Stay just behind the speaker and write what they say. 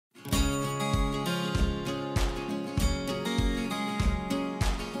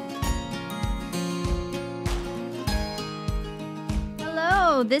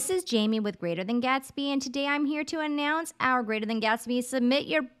Hello, this is Jamie with Greater Than Gatsby, and today I'm here to announce our Greater Than Gatsby Submit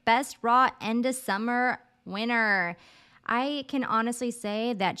Your Best Raw End of Summer winner. I can honestly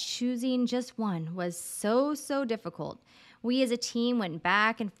say that choosing just one was so difficult. We as a team went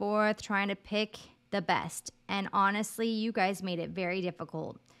back and forth trying to pick the best, and honestly, you guys made it very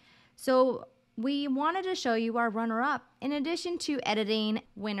difficult. So we wanted to show you our runner-up. In addition to editing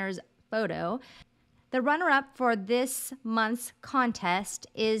winner's photo, the runner-up for this month's contest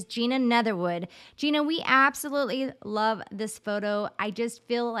is Gina Netherwood. Gina, we absolutely love this photo. I just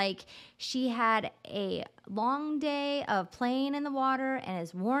feel like she had a long day of playing in the water and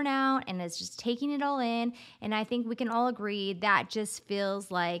is worn out and is just taking it all in. And I think we can all agree that just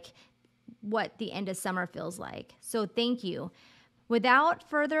feels like what the end of summer feels like. So thank you. Without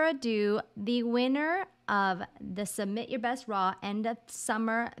further ado, the winner of the Submit Your Best Raw End of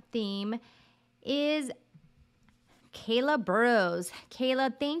Summer theme is Kayla Burrows.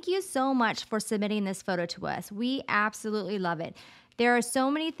 Kayla, thank you so much for submitting this photo to us. We absolutely love it. There are so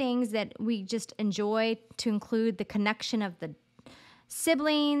many things that we just enjoy, to include the connection of the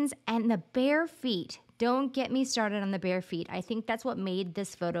siblings and the bare feet. Don't get me started on the bare feet. I think that's what made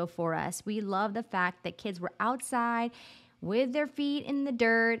this photo for us. We love the fact that kids were outside with their feet in the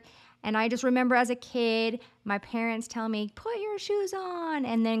dirt. And I just remember as a kid, my parents telling me, put your shoes on,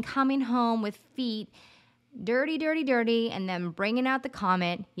 and then coming home with feet dirty, and then bringing out the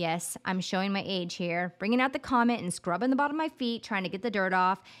Comet. Yes, I'm showing my age here. Bringing out the Comet and scrubbing the bottom of my feet, trying to get the dirt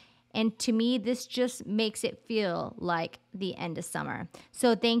off. And to me, this just makes it feel like the end of summer.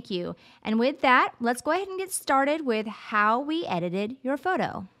 So thank you. And with that, let's go ahead and get started with how we edited your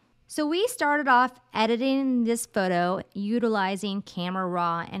photo. So we started off editing this photo utilizing Camera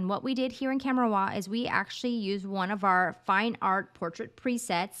Raw, and what we did here in Camera Raw is we actually used one of our fine art portrait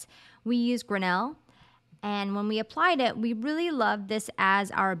presets. We used Grinnell, and when we applied it, we really loved this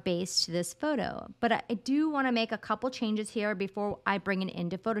as our base to this photo. But I do want to make a couple changes here before I bring it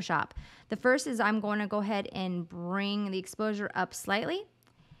into Photoshop. The first is I'm going to go ahead and bring the exposure up slightly,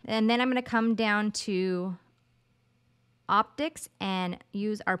 and then I'm going to come down to optics and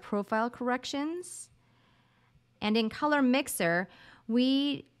use our profile corrections. And in color mixer,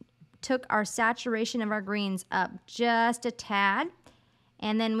 we took our saturation of our greens up just a tad,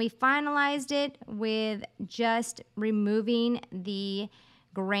 and then we finalized it with just removing the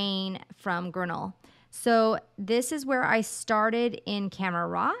grain from Grinnell. So this is where I started in Camera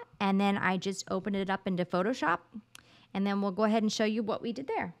Raw, and then I just opened it up into Photoshop, and then we'll go ahead and show you what we did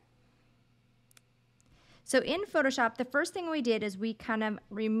there. So in Photoshop, the first thing we did is we kind of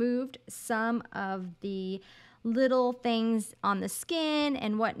removed some of the little things on the skin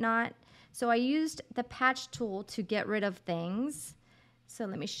and whatnot. So I used the patch tool to get rid of things. So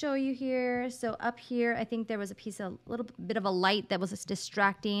let me show you here. So up here, I think there was a little bit of a light that was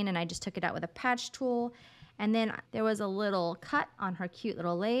distracting, and I just took it out with a patch tool. And then there was a little cut on her cute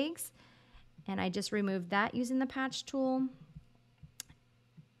little legs, and I just removed that using the patch tool.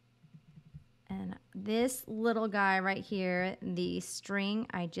 And this little guy right here, the string,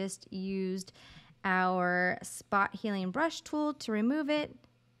 I just used our spot healing brush tool to remove it.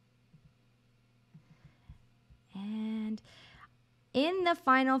 And in the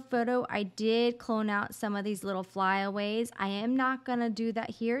final photo, I did clone out some of these little flyaways. I am not going to do that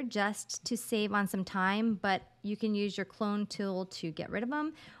here just to save on some time, but you can use your clone tool to get rid of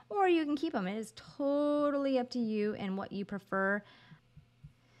them, or you can keep them. It is totally up to you and what you prefer.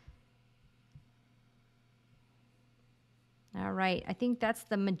 All right, I think that's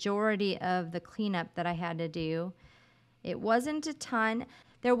the majority of the cleanup that I had to do. It wasn't a ton.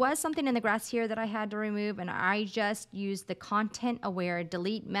 There was something in the grass here that I had to remove, and I just used the content-aware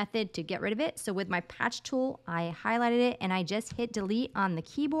delete method to get rid of it. So with my patch tool, I highlighted it, and I just hit delete on the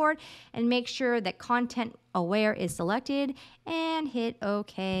keyboard and make sure that content-aware is selected and hit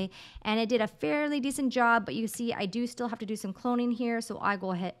OK. And it did a fairly decent job, but you see I do still have to do some cloning here, so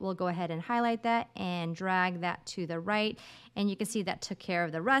we'll go ahead and highlight that and drag that to the right, and you can see that took care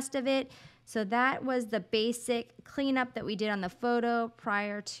of the rest of it. So that was the basic cleanup that we did on the photo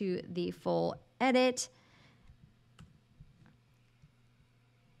prior to the full edit.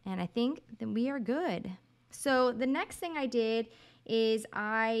 And I think that we are good. So the next thing I did is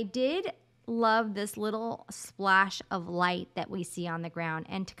I did love this little splash of light that we see on the ground.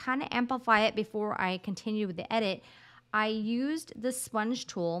 And to kind of amplify it before I continue with the edit, I used the sponge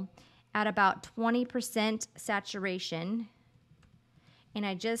tool at about 20% saturation, and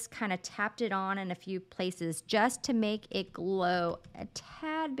I just kind of tapped it on in a few places just to make it glow a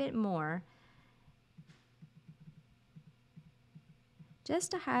tad bit more,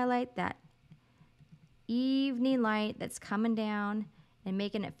 just to highlight that evening light that's coming down and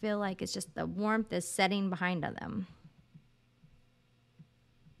making it feel like it's just the warmth is setting behind them.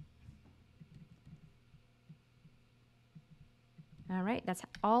 All right, that's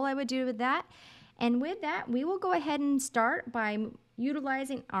all I would do with that. And with that, we will go ahead and start by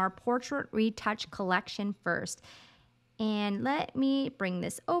utilizing our Portrait Retouch collection first. And let me bring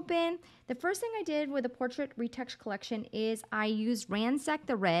this open. The first thing I did with the Portrait Retouch collection is I used Ransack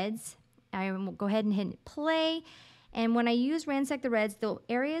the Reds. I will go ahead and hit play. And when I use Ransack the Reds, the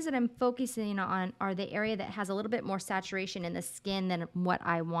areas that I'm focusing on are the area that has a little bit more saturation in the skin than what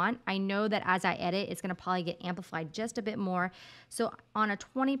I want. I know that as I edit, it's going to probably get amplified just a bit more. So on a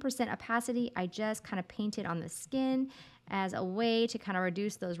 20% opacity, I just kind of painted on the skin as a way to kind of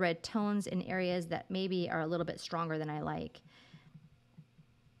reduce those red tones in areas that maybe are a little bit stronger than I like.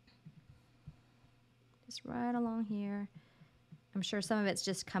 Just right along here. I'm sure some of it's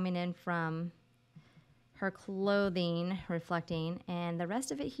just coming in from her clothing reflecting, and the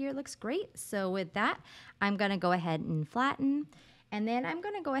rest of it here looks great. So with that, I'm going to go ahead and flatten, and then I'm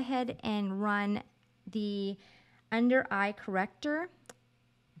going to go ahead and run the under eye corrector.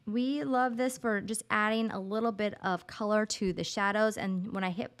 We love this for just adding a little bit of color to the shadows, and when I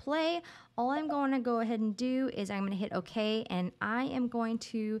hit play, all I'm going to go ahead and do is I'm going to hit OK, and I am going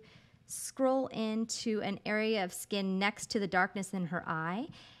to scroll into an area of skin next to the darkness in her eye.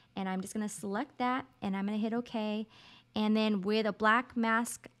 And I'm just going to select that, and I'm going to hit OK. And then with a black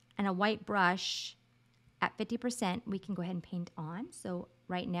mask and a white brush at 50%, we can go ahead and paint on. So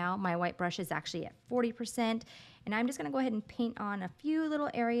right now, my white brush is actually at 40%. And I'm just going to go ahead and paint on a few little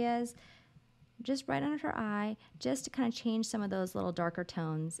areas just right under her eye, just to kind of change some of those little darker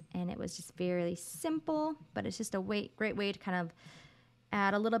tones. And it was just very simple, but it's just a great way to kind of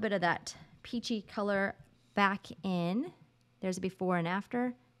add a little bit of that peachy color back in. There's a before and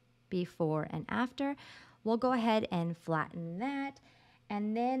after. Before and after. We'll go ahead and flatten that.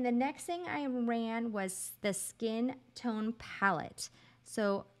 And then the next thing I ran was the skin tone palette.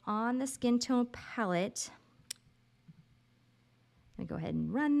 So on the skin tone palette, I'm going to go ahead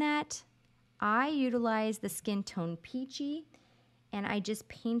and run that. I utilize the skin tone peachy, and I just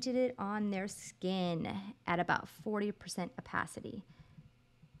painted it on their skin at about 40% opacity,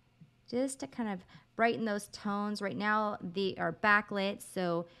 just to kind of brighten those tones. Right now they are backlit,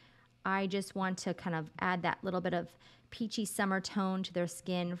 so I just want to kind of add that little bit of peachy summer tone to their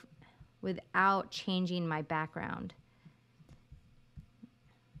skin without changing my background.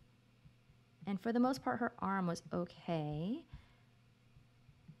 And for the most part, her arm was okay.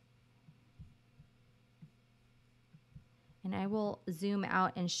 And I will zoom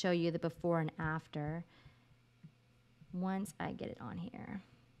out and show you the before and after once I get it on here.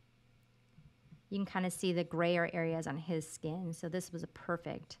 You can kind of see the grayer areas on his skin, so this was a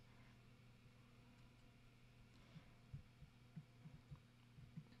perfect.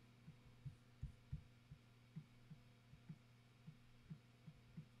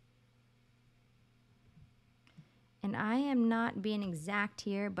 And I am not being exact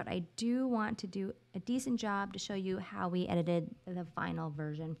here, but I do want to do a decent job to show you how we edited the final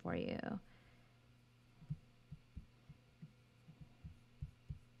version for you.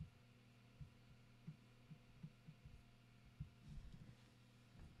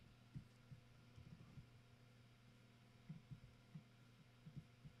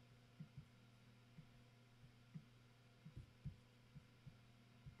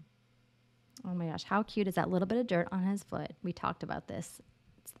 Oh my gosh, how cute is that little bit of dirt on his foot? We talked about this.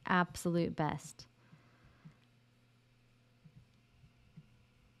 It's the absolute best.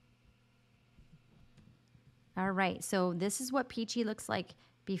 All right, so this is what Peachy looks like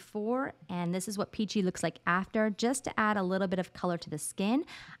before, and this is what Peachy looks like after. Just to add a little bit of color to the skin,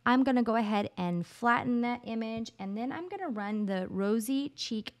 I'm going to go ahead and flatten that image, and then I'm going to run the Rosy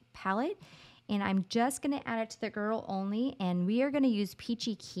Cheek palette, and I'm just going to add it to the girl only, and we are going to use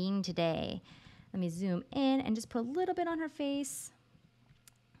Peachy Keen today. Let me zoom in and just put a little bit on her face.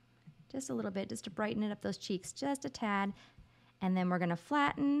 Just a little bit, just to brighten it up those cheeks just a tad. And then we're going to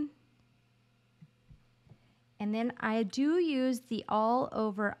flatten. And then I do use the all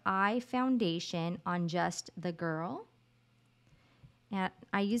over eye foundation on just the girl. And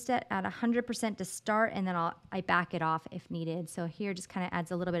I used it at 100% to start, and then I back it off if needed. So here just kind of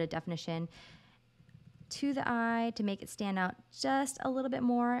adds a little bit of definition to the eye to make it stand out just a little bit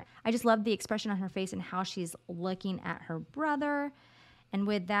more. I just love the expression on her face and how she's looking at her brother. And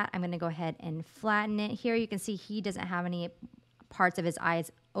with that, I'm going to go ahead and flatten it. Here you can see he doesn't have any parts of his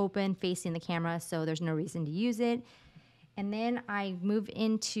eyes open facing the camera, so there's no reason to use it. And then I move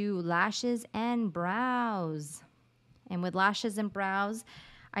into lashes and brows. And with lashes and brows,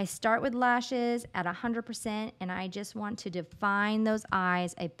 I start with lashes at 100% and I just want to define those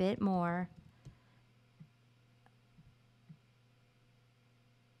eyes a bit more.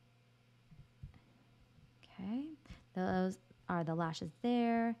 Okay, those are the lashes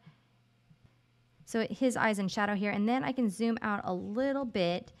there. So his eyes in shadow here, and then I can zoom out a little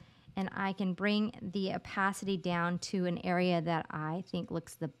bit and I can bring the opacity down to an area that I think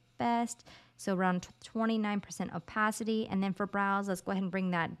looks the best. So around 29% opacity. And then for brows, let's go ahead and bring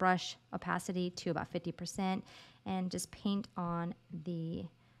that brush opacity to about 50% and just paint on the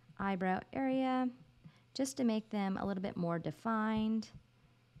eyebrow area just to make them a little bit more defined.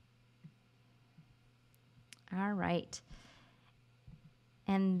 All right.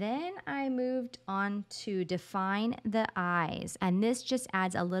 And then I moved on to define the eyes. And this just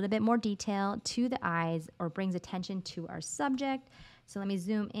adds a little bit more detail to the eyes or brings attention to our subject. So let me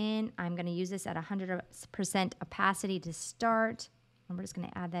zoom in. I'm going to use this at 100% opacity to start. And we're just going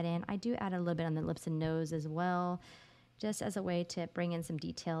to add that in. I do add a little bit on the lips and nose as well, just as a way to bring in some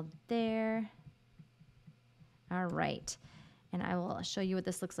detail there. All right. And I will show you what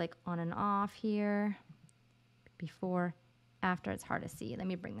this looks like on and off here. Before, after, it's hard to see. Let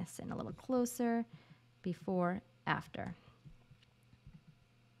me bring this in a little closer. Before, after.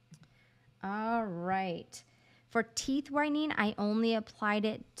 All right. For teeth whitening, I only applied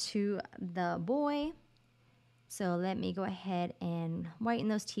it to the boy. So let me go ahead and whiten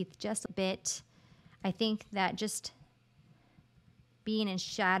those teeth just a bit. I think that just being in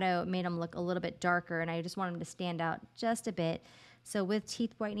shadow made them look a little bit darker, and I just want them to stand out just a bit. So with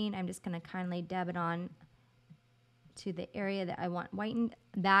teeth whitening, I'm just going to kindly dab it on to the area that I want whitened.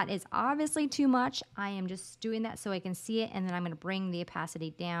 That is obviously too much. I am just doing that so I can see it, and then I'm going to bring the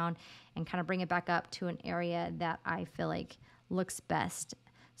opacity down and kind of bring it back up to an area that I feel like looks best.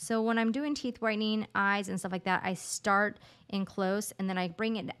 So when I'm doing teeth whitening, eyes and stuff like that, I start in close and then I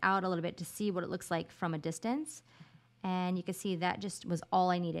bring it out a little bit to see what it looks like from a distance. And you can see that just was all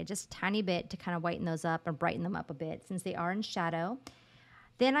I needed, just a tiny bit to kind of whiten those up and brighten them up a bit since they are in shadow.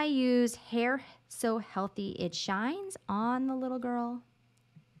 Then I use Hair So Healthy It Shines on the little girl.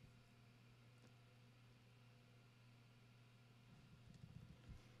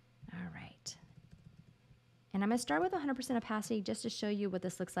 All right. And I'm going to start with 100% opacity just to show you what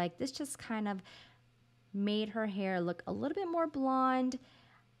this looks like. This just kind of made her hair look a little bit more blonde,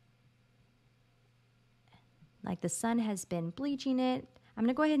 like the sun has been bleaching it. I'm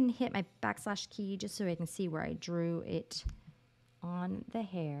going to go ahead and hit my backslash key just so I can see where I drew it on the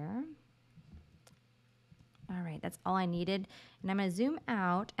hair. All right, that's all I needed. And I'm going to zoom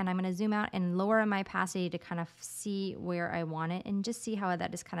out, and I'm going to zoom out and lower my opacity to kind of see where I want it and just see how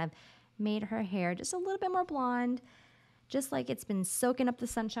that just kind of made her hair just a little bit more blonde, just like it's been soaking up the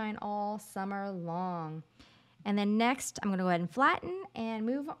sunshine all summer long. And then next, I'm going to go ahead and flatten and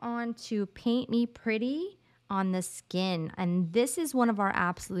move on to Paint Me Pretty on the skin. And this is one of our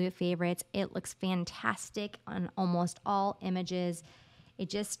absolute favorites. It looks fantastic on almost all images. It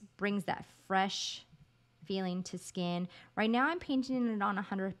just brings that fresh feeling to skin. Right now I'm painting it on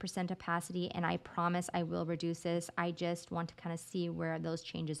 100% opacity, and I promise I will reduce this. I just want to kind of see where those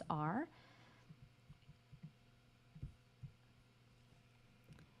changes are.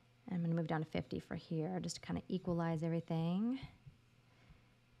 I'm going to move down to 50 for here just to kind of equalize everything.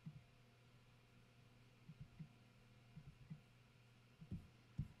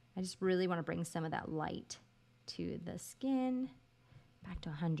 I just really want to bring some of that light to the skin. Back to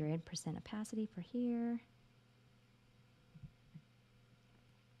 100% opacity for here.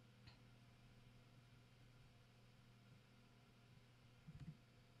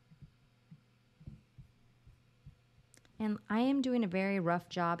 And I am doing a very rough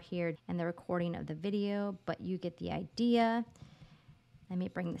job here in the recording of the video, but you get the idea. Let me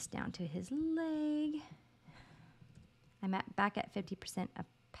bring this down to his leg. I'm back at 50%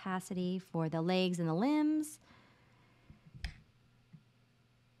 opacity for the legs and the limbs.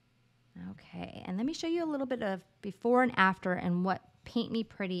 Okay, and let me show you a little bit of before and after and what Paint Me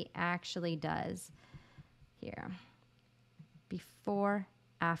Pretty actually does here. Before,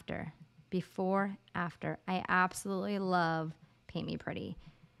 after. Before, after. I absolutely love Paint Me Pretty.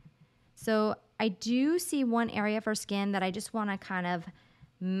 So I do see one area of her skin that I just want to kind of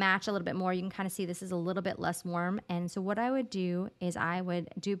match a little bit more. You can kind of see this is a little bit less warm. And so what I would do is I would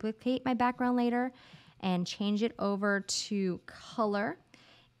duplicate my background layer and change it over to color.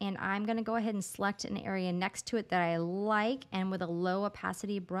 And I'm going to go ahead and select an area next to it that I like. And with a low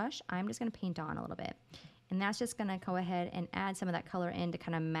opacity brush, I'm just going to paint on a little bit. And that's just going to go ahead and add some of that color in to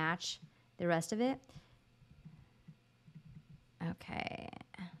kind of match the rest of it. Okay.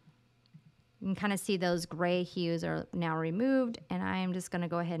 can kind of see those gray hues are now removed, and I'm just going to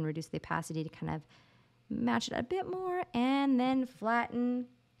go ahead and reduce the opacity to kind of match it a bit more, and then flatten.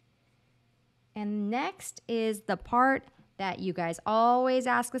 And next is the part that you guys always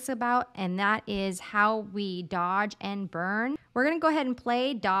ask us about, and that is how we dodge and burn. We're going to go ahead and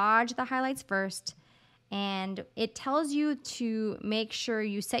play dodge the highlights first, and it tells you to make sure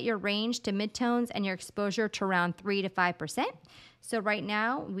you set your range to midtones and your exposure to around 3 to 5%. So right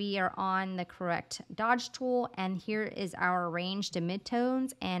now we are on the correct dodge tool, and here is our range to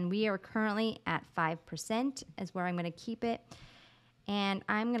midtones, and we are currently at 5% is where I'm going to keep it. And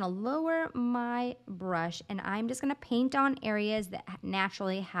I'm going to lower my brush, and I'm just going to paint on areas that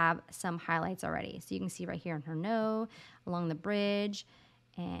naturally have some highlights already. So you can see right here on her nose, along the bridge,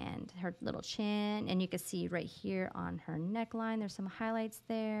 and her little chin. And you can see right here on her neckline, there's some highlights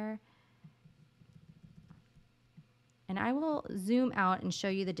there. And I will zoom out and show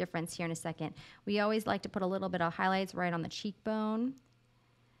you the difference here in a second. We always like to put a little bit of highlights right on the cheekbone.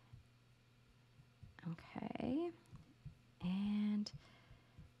 Okay. And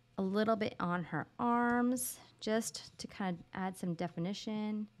a little bit on her arms, just to kind of add some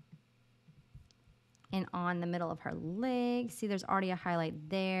definition. And on the middle of her leg, see there's already a highlight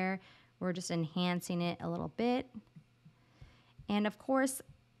there. We're just enhancing it a little bit. And of course,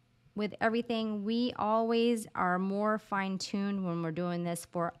 with everything, we always are more fine-tuned when we're doing this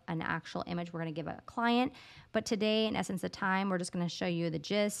for an actual image we're going to give a client. But today, in essence of time, we're just going to show you the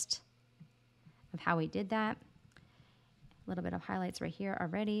gist of how we did that. A little bit of highlights right here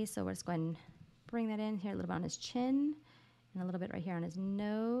already, so we're just going to bring that in here, a little bit on his chin, and a little bit right here on his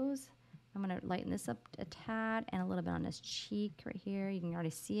nose. I'm going to lighten this up a tad, and a little bit on his cheek right here. You can already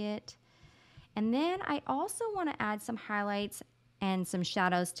see it. And then I also want to add some highlights and some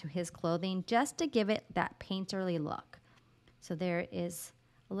shadows to his clothing just to give it that painterly look. So there is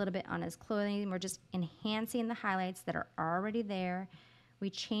a little bit on his clothing. We're just enhancing the highlights that are already there.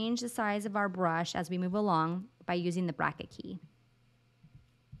 We change the size of our brush as we move along by using the bracket key.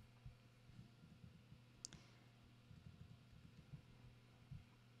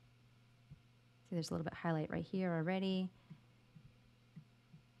 See, there's a little bit of highlight right here already.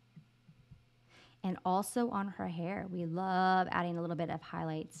 And also on her hair, we love adding a little bit of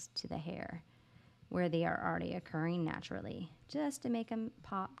highlights to the hair where they are already occurring naturally, just to make them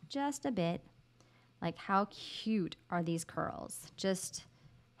pop just a bit. Like, how cute are these curls? Just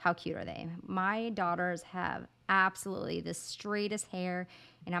how cute are they? My daughters have absolutely the straightest hair,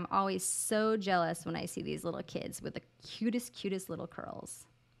 and I'm always so jealous when I see these little kids with the cutest, cutest little curls.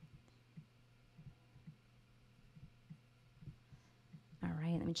 All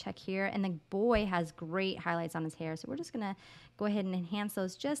right, let me check here. And the boy has great highlights on his hair, so we're just going to go ahead and enhance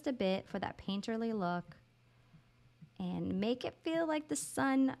those just a bit for that painterly look and make it feel like the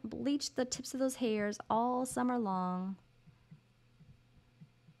sun bleached the tips of those hairs all summer long.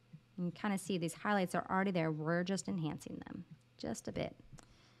 You kind of see these highlights are already there. We're just enhancing them just a bit.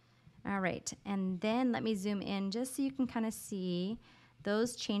 All right, and then let me zoom in just so you can kind of see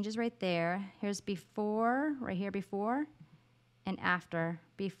those changes right there. Here's before, right here, before and after,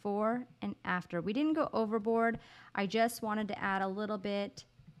 before and after. We didn't go overboard. I just wanted to add a little bit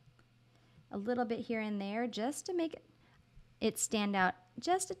here and there just to make it stand out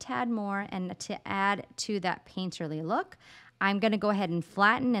just a tad more and to add to that painterly look. I'm going to go ahead and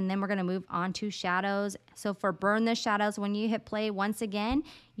flatten, and then we're going to move on to shadows. So for burn the shadows, when you hit play once again,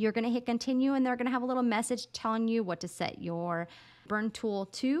 you're going to hit continue, and they're going to have a little message telling you what to set your burn tool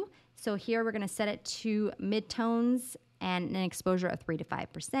to. So here we're going to set it to midtones and an exposure of 3 to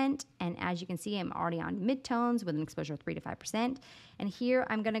 5%. And as you can see, I'm already on midtones with an exposure of 3 to 5%. And here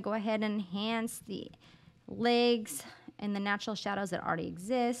I'm going to go ahead and enhance the legs and the natural shadows that already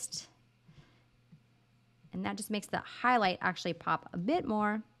exist. And that just makes the highlight actually pop a bit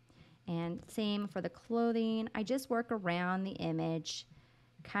more. And same for the clothing. I just work around the image,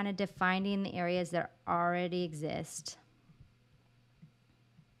 kind of defining the areas that already exist.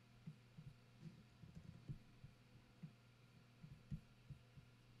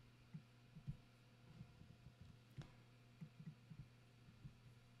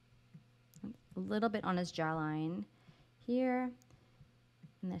 A little bit on his jawline here.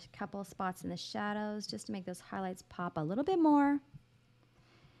 And there's a couple spots in the shadows just to make those highlights pop a little bit more.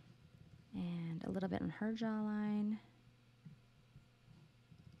 And a little bit on her jawline.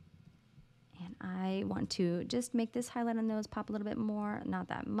 And I want to just make this highlight on those pop a little bit more, not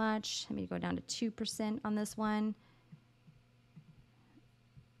that much. Let me go down to 2% on this one.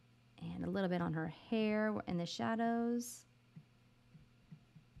 And a little bit on her hair in the shadows.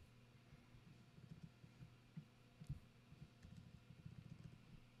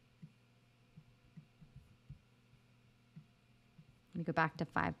 me go back to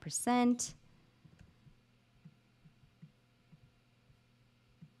 5%.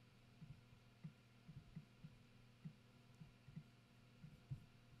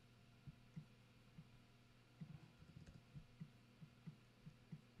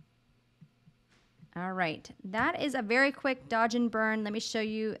 All right, that is a very quick dodge and burn. Let me show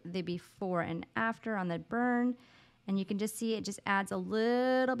you the before and after on the burn. And you can just see it just adds a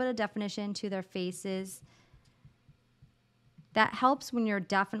little bit of definition to their faces. That helps when you're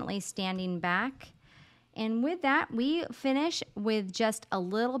definitely standing back. And with that, we finish with just a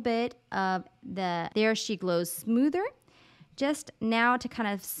little bit of the There She Glows Smoother. Just now to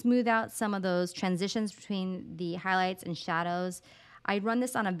kind of smooth out some of those transitions between the highlights and shadows. I run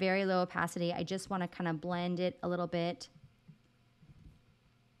this on a very low opacity. I just want to kind of blend it a little bit.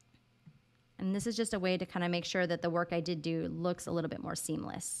 And this is just a way to kind of make sure that the work I did do looks a little bit more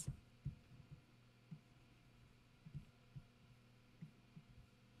seamless.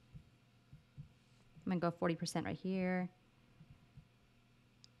 I'm going to go 40% right here.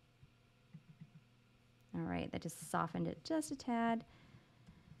 All right, that just softened it just a tad.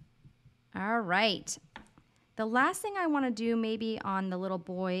 All right. The last thing I want to do maybe on the little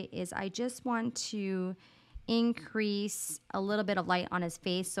boy is I just want to increase a little bit of light on his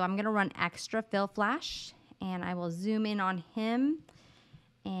face. So I'm going to run extra fill flash and I will zoom in on him.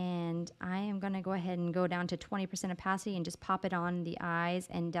 And I am going to go ahead and go down to 20% opacity and just pop it on the eyes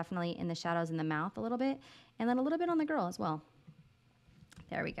and definitely in the shadows in the mouth a little bit. And then a little bit on the girl as well.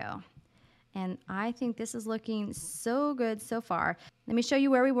 There we go. And I think this is looking so good so far. Let me show you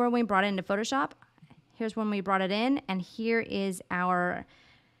where we were when we brought it into Photoshop. Here's when we brought it in, and here is our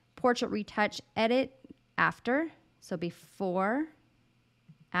portrait retouch edit after. So before,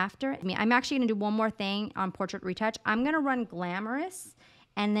 after. I'm actually going to do one more thing on portrait retouch. I'm going to run glamorous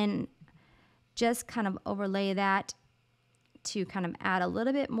and then just kind of overlay that to kind of add a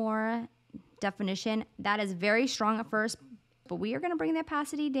little bit more definition. That is very strong at first, but we are going to bring the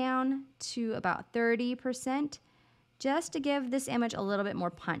opacity down to about 30% just to give this image a little bit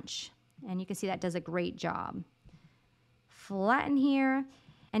more punch. And you can see that does a great job. Flatten here.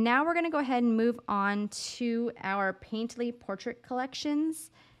 And now we're going to go ahead and move on to our Painterly Portrait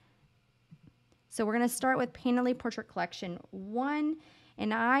Collections. So we're going to start with Painterly Portrait Collection 1.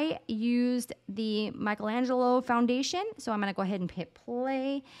 And I used the Michelangelo foundation. So I'm going to go ahead and hit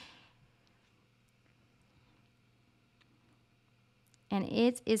play. And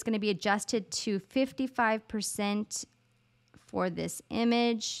it is going to be adjusted to 55% for this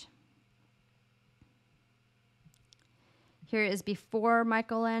image. Here is before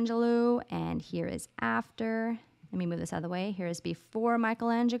Michelangelo, and here is after. Let me move this out of the way. Here is before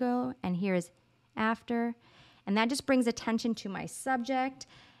Michelangelo, and here is after. And that just brings attention to my subject.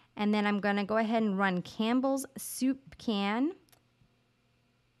 And then I'm going to go ahead and run Campbell's Soup Can.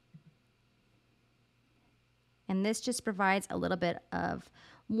 And this just provides a little bit of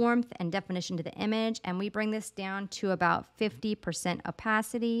warmth and definition to the image. And we bring this down to about 50%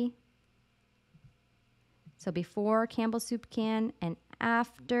 opacity. So before Campbell's Soup Can and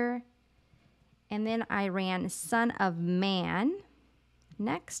after. And then I ran Son of Man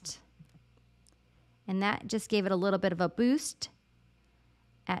next. And that just gave it a little bit of a boost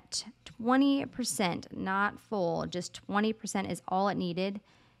at 20%, not full, just 20% is all it needed.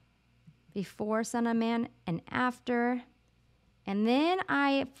 Before Son of Man and after. And then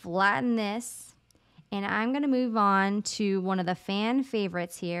I flatten this and I'm going to move on to one of the fan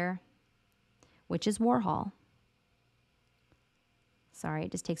favorites here, which is Warhol. Sorry,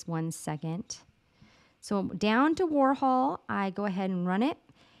 it just takes 1 second. So down to Warhol, I go ahead and run it.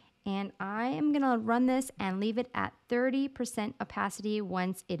 And I am going to run this and leave it at 30% opacity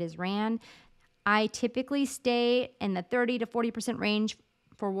once it is ran. I typically stay in the 30 to 40% range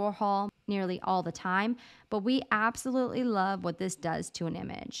for Warhol nearly all the time, but we absolutely love what this does to an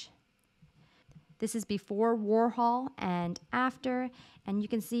image. This is before Warhol and after, and you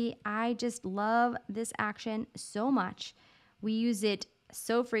can see I just love this action so much. We use it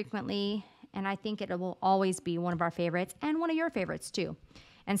so frequently, and I think it will always be one of our favorites and one of your favorites too.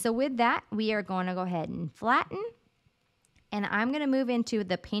 And so with that, we are going to go ahead and flatten, and I'm going to move into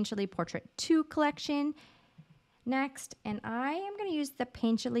the Painterly Portrait 2 collection next, and I am going to use the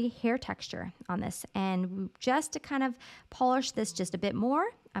Painterly hair texture on this. And just to kind of polish this just a bit more,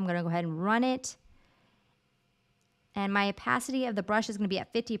 I'm going to go ahead and run it. And my opacity of the brush is going to be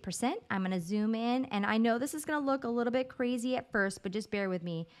at 50%. I'm going to zoom in, and I know this is going to look a little bit crazy at first, but just bear with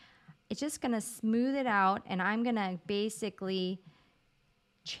me. It's just going to smooth it out, and I'm going to basically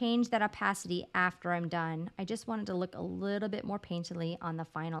change that opacity after I'm done. I just wanted to look a little bit more painterly on the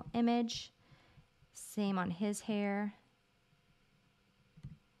final image. Same on his hair.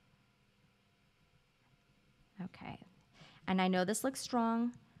 And I know this looks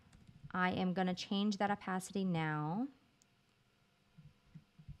strong. I am going to change that opacity now.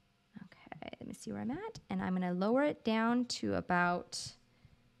 Okay, let me see where I'm at. And I'm going to lower it down to about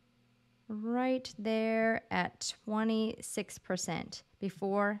right there at 26%.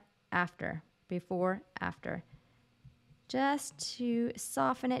 Before, after, before, after. Just to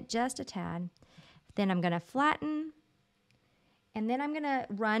soften it just a tad. Then I'm going to flatten. And then I'm going to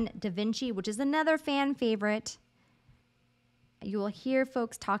run DaVinci, which is another fan favorite. You will hear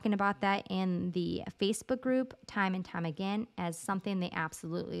folks talking about that in the Facebook group time and time again as something they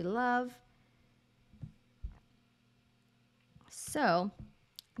absolutely love. So,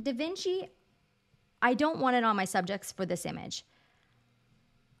 DaVinci, I don't want it on my subjects for this image.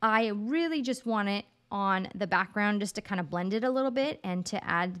 I really just want it on the background just to kind of blend it a little bit and to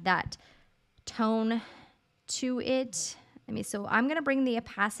add that tone to it. So I'm going to bring the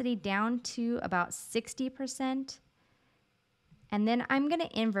opacity down to about 60%. And then I'm going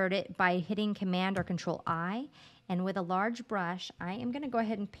to invert it by hitting Command or Control I. And with a large brush, I am going to go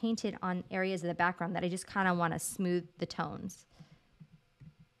ahead and paint it on areas of the background that I just kind of want to smooth the tones.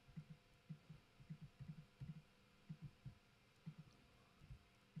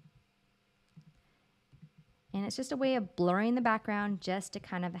 And it's just a way of blurring the background just to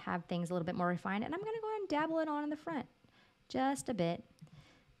kind of have things a little bit more refined. And I'm going to go ahead and dabble it on in the front just a bit.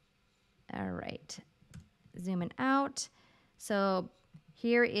 All right, zooming out. So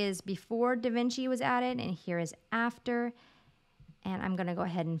here is before DaVinci was added, and here is after. And I'm going to go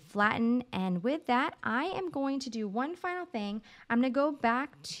ahead and flatten. And with that, I am going to do one final thing. I'm going to go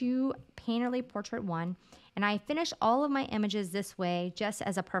back to Painterly Portrait 1, and I finish all of my images this way just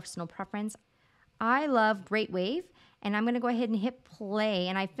as a personal preference. I love Great Wave, and I'm going to go ahead and hit play,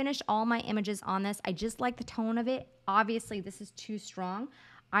 and I finish all my images on this. I just like the tone of it. Obviously, this is too strong.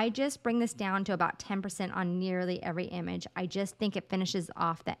 I just bring this down to about 10% on nearly every image. I just think it finishes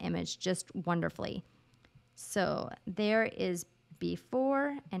off that image just wonderfully. So there is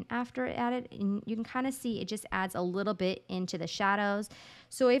before and after added, and you can kind of see it just adds a little bit into the shadows.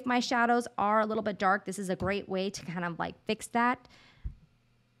 So if my shadows are a little bit dark, this is a great way to kind of like fix that.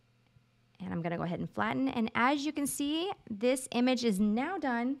 And I'm going to go ahead and flatten. And as you can see, this image is now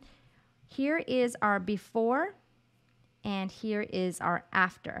done. Here is our before, and here is our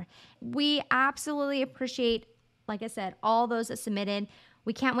after. We absolutely appreciate, like I said, all those that submitted.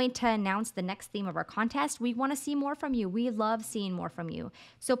 We can't wait to announce the next theme of our contest. We want to see more from you. We love seeing more from you.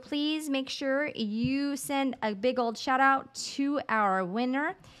 So please make sure you send a big old shout out to our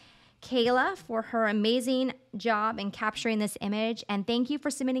winner, Kayla, for her amazing job in capturing this image. And thank you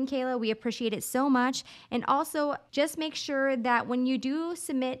for submitting, Kayla. We appreciate it so much. And also, just make sure that when you do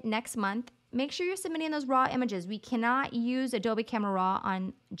submit next month, make sure you're submitting those raw images. We cannot use Adobe Camera Raw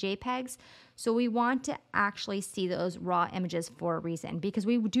on JPEGs, so we want to actually see those raw images for a reason, because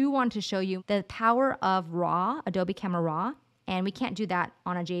we do want to show you the power of RAW, Adobe Camera Raw, and we can't do that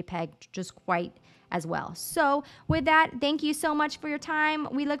on a JPEG just quite as well. So with that, thank you so much for your time.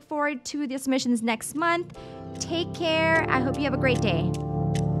 We look forward to the submissions next month. Take care. I hope you have a great day.